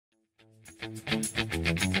In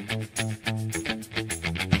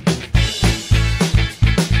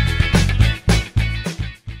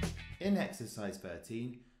exercise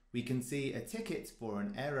 13, we can see a ticket for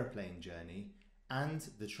an aeroplane journey and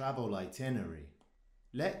the travel itinerary.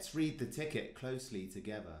 Let's read the ticket closely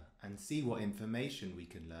together and see what information we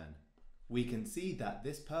can learn. We can see that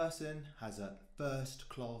this person has a first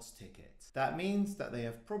class ticket. That means that they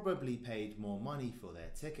have probably paid more money for their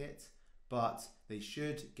ticket, but they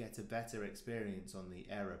should get a better experience on the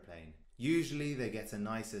aeroplane. Usually they get a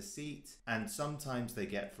nicer seat and sometimes they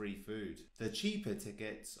get free food. The cheaper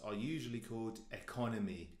tickets are usually called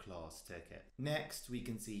economy class ticket. Next, we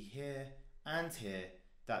can see here and here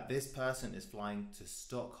that this person is flying to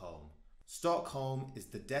Stockholm. Stockholm is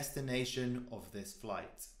the destination of this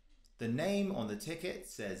flight. The name on the ticket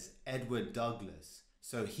says Edward Douglas,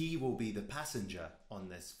 so he will be the passenger on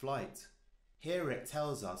this flight. Here it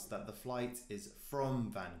tells us that the flight is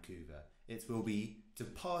from Vancouver. It will be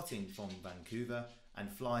departing from Vancouver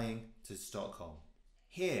and flying to Stockholm.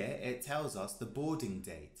 Here it tells us the boarding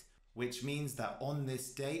date, which means that on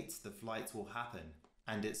this date the flight will happen.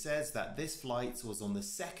 And it says that this flight was on the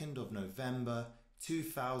 2nd of November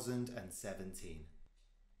 2017.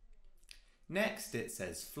 Next it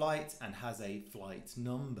says flight and has a flight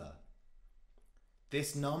number.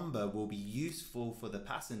 This number will be useful for the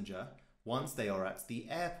passenger once they are at the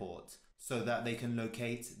airport so that they can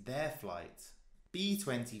locate their flight.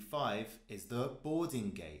 B25 is the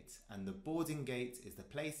boarding gate, and the boarding gate is the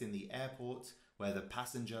place in the airport where the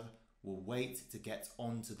passenger will wait to get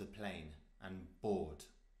onto the plane and board.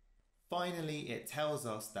 Finally, it tells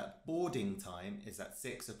us that boarding time is at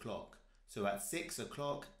 6 o'clock. So at 6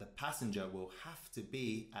 o'clock, the passenger will have to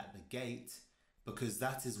be at the gate because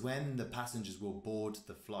that is when the passengers will board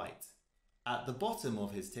the flight. At the bottom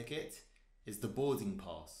of his ticket is the boarding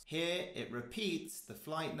pass. Here it repeats the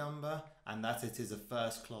flight number and that it is a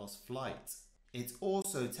first class flight. It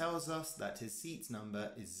also tells us that his seat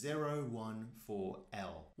number is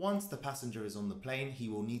 014L. Once the passenger is on the plane, he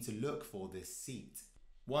will need to look for this seat.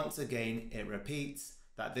 Once again, it repeats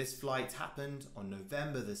that this flight happened on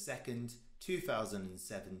November the 2nd,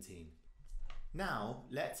 2017. Now,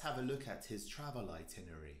 let's have a look at his travel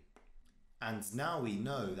itinerary. And now we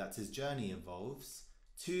know that his journey involves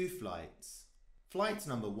 2 flights. Flight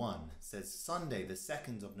number 1 says Sunday the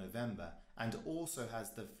 2nd of November and also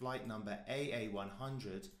has the flight number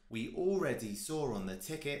AA100. We already saw on the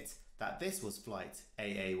ticket that this was flight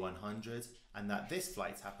AA100 and that this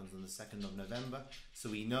flight happens on the 2nd of November. So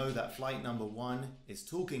we know that flight number 1 is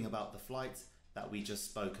talking about the flight that we just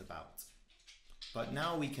spoke about. But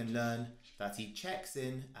now we can learn that he checks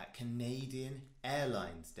in at Canadian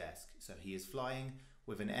Airlines desk. So he is flying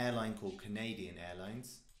with an airline called Canadian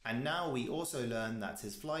Airlines. And now we also learn that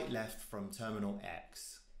his flight left from Terminal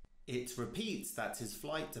X. It repeats that his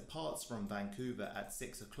flight departs from Vancouver at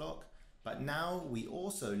 6 o'clock, but now we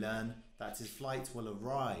also learn that his flight will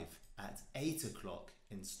arrive at 8 o'clock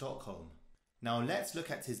in Stockholm. Now let's look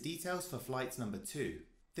at his details for flight number 2.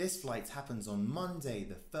 This flight happens on Monday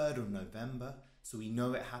the 3rd of November, so we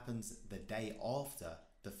know it happens the day after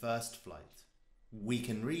the first flight. We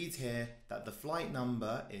can read here that the flight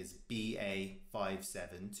number is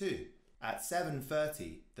BA572. At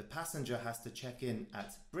 7:30, the passenger has to check in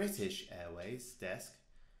at British Airways desk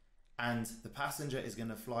and the passenger is going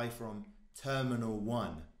to fly from Terminal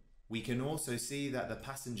 1. We can also see that the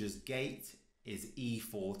passenger's gate is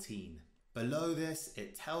E14. Below this,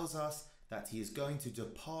 it tells us that he is going to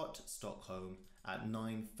depart Stockholm at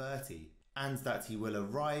 9:30 and that he will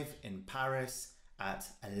arrive in Paris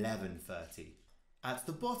at 11:30. At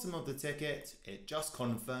the bottom of the ticket, it just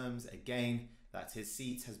confirms again that his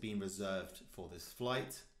seat has been reserved for this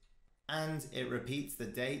flight, and it repeats the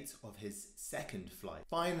date of his second flight.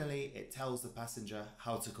 Finally, it tells the passenger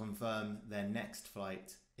how to confirm their next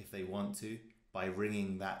flight if they want to by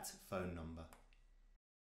ringing that phone number.